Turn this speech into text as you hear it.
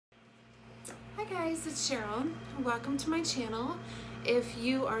Hi guys, it's Cheryl. Welcome to my channel. If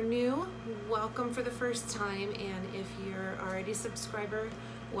you are new, welcome for the first time, and if you're already a subscriber,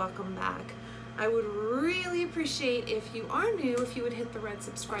 welcome back. I would really appreciate if you are new, if you would hit the red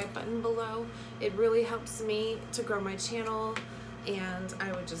subscribe button below. It really helps me to grow my channel, and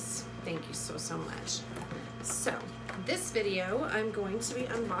I would just thank you so much. So this video, I'm going to be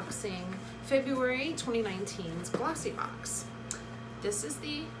unboxing February 2019's Glossybox. This is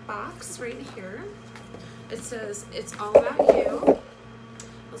the box right here. It says, "It's all about you."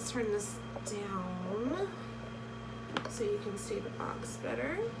 Let's turn this down so you can see the box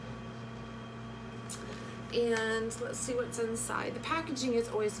better. And let's see what's inside. The packaging is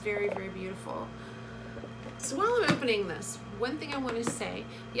always very beautiful. So while I'm opening this, one thing I want to say,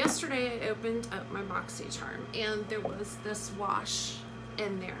 yesterday I opened up my BoxyCharm and there was this wash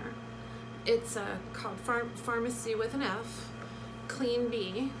in there. It's called Farmacy with an F. Clean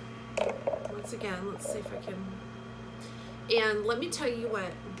Bee. Once again, let's see if I can. And let me tell you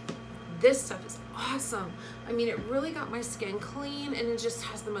what, this stuff is awesome. I mean, it really got my skin clean, and it just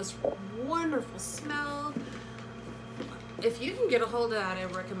has the most wonderful smell. If you can get a hold of that, I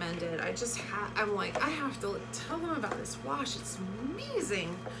recommend it. I'm like, I have to tell them about this wash. It's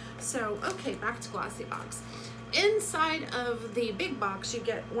amazing. So, okay, back to Glossybox. Inside of the big box, you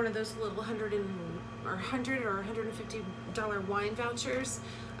get one of those little $100 or $150 wine vouchers.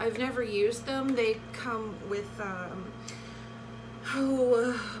 I've never used them. They come with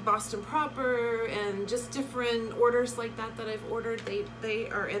Boston Proper and just different orders like that I've ordered. They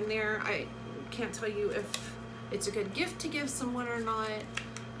are in there. I can't tell you if it's a good gift to give someone or not.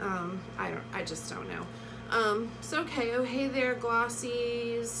 I just don't know. So okay, oh hey there,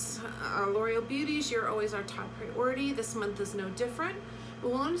 Glossies, L'Oreal Beauties, you're always our top priority. This month is no different. We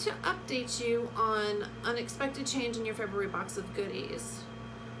wanted to update you on unexpected change in your February box of goodies.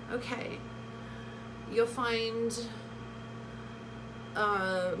 Okay, you'll find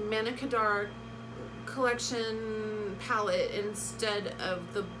a Manicadar collection palette instead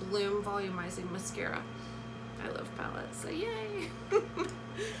of the Bloom volumizing mascara. I love palettes, so yay!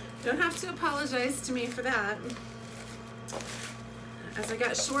 Don't have to apologize to me for that, as I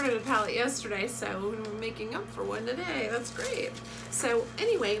got short of a palette yesterday, so we're making up for one today. That's great. So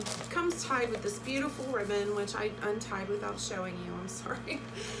anyway, comes tied with this beautiful ribbon, which I untied without showing you, I'm sorry.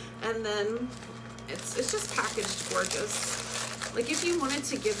 And then it's just packaged gorgeous. Like if you wanted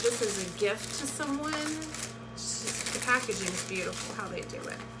to give this as a gift to someone, the packaging is beautiful how they do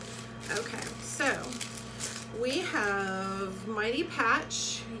it. Okay, so we have Mighty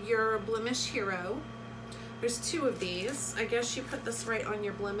Patch, your blemish hero. There's two of these. I guess you put this right on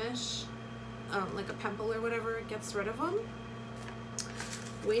your blemish, like a pimple or whatever, it gets rid of them.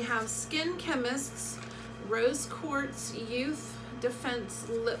 We have Skin Chemist's Rose Quartz Youth Defense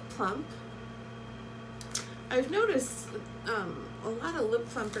Lip Plump. I've noticed a lot of lip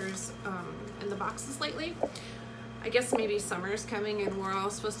plumpers in the boxes lately. I guess maybe summer's coming and we're all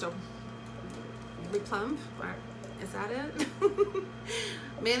supposed to plump. Is that it?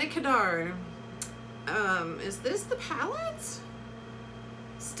 Manicadar. Is this the palette?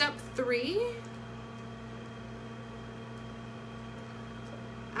 Step 3.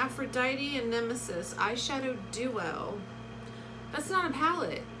 Aphrodite and Nemesis eyeshadow duo. That's not a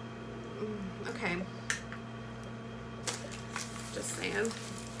palette. Okay. Just saying.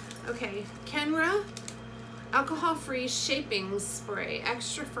 Okay. Kenra alcohol-free shaping spray,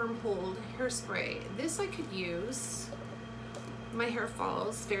 extra firm hold hairspray. This I could use. My hair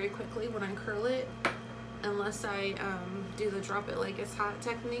falls very quickly when I curl it, unless I do the drop it like it's hot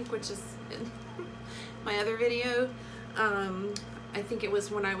technique, which is in my other video. I think it was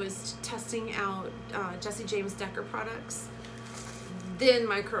when I was testing out Jessie James Decker products. Then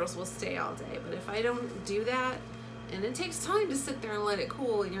my curls will stay all day. But if I don't do that, and it takes time to sit there and let it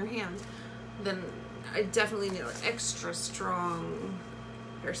cool in your hand, then I definitely need an extra strong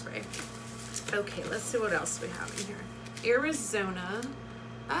hairspray. Okay, let's see what else we have in here. Arizona.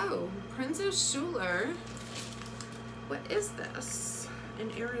 Oh, Prinzo Schuler. What is this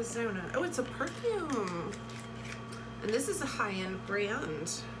in Arizona? Oh, it's a perfume. And this is a high-end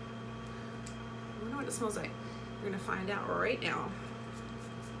brand. I wonder what it smells like. We're gonna find out right now.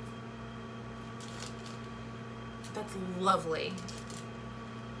 That's lovely.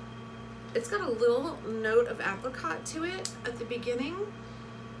 It's got a little note of apricot to it at the beginning.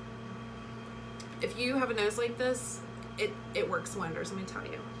 If you have a nose like this, it works wonders, let me tell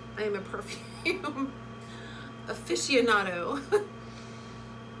you. I am a perfume aficionado.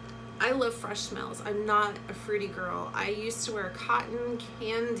 I love fresh smells. I'm not a fruity girl. I used to wear cotton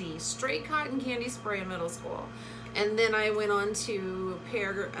candy, straight cotton candy spray in middle school. And then I went on to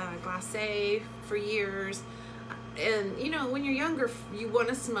Pear Glacé for years. And you know, when you're younger, you want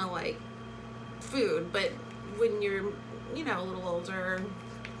to smell like food, but when you're, you know, a little older,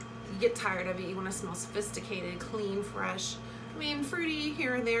 you get tired of it. You want to smell sophisticated, clean, fresh. I mean, fruity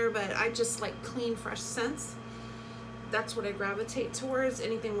here and there, but I just like clean, fresh scents. That's what I gravitate towards.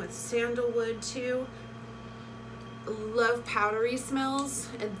 Anything with sandalwood too. Love powdery smells,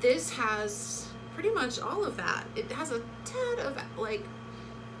 and this has pretty much all of that. It has a tad of like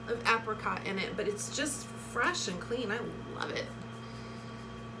of apricot in it, but it's just fresh and clean. I love it.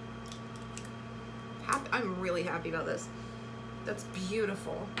 I'm really happy about this. That's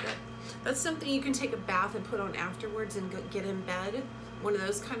beautiful. That's something you can take a bath and put on afterwards and get in bed. One of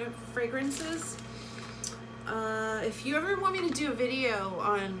those kind of fragrances. If you ever want me to do a video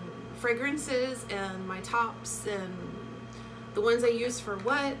on fragrances and my tops and the ones I use for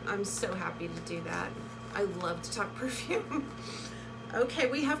what, I'm so happy to do that. I love to talk perfume. Okay,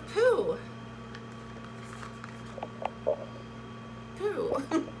 we have Poo. Poo.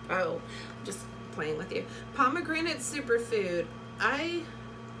 Oh, just playing with you. Pomegranate Superfood Eye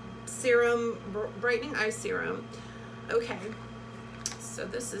Serum, Brightening Eye Serum. Okay, so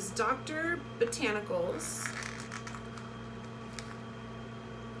this is Dr. Botanicals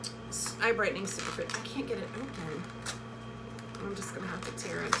Eye Brightening Superfood. I can't get it open. I'm just gonna have to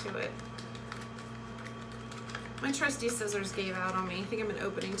tear into it. My trusty scissors gave out on me. I think I've been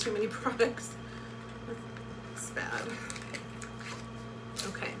opening too many products. It's bad.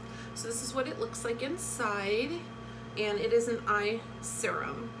 Okay, so this is what it looks like inside, and it is an eye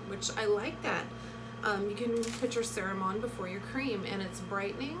serum, which I like that. You can put your serum on before your cream, and it's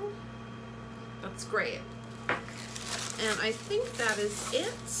brightening. That's great. And I think that is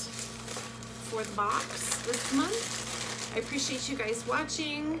it for the box this month. I appreciate you guys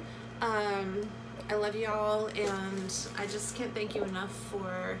watching. I love y'all, and I just can't thank you enough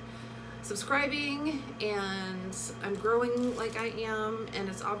for subscribing, and I'm growing like I am, and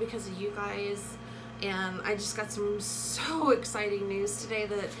it's all because of you guys. And I just got some so exciting news today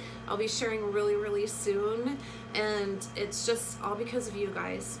that I'll be sharing really, really soon, and it's just all because of you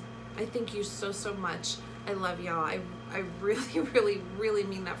guys. I thank you so, so much. I love y'all. I really, really, really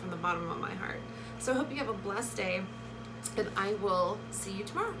mean that from the bottom of my heart. So I hope you have a blessed day, and I will see you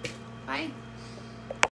tomorrow. Bye.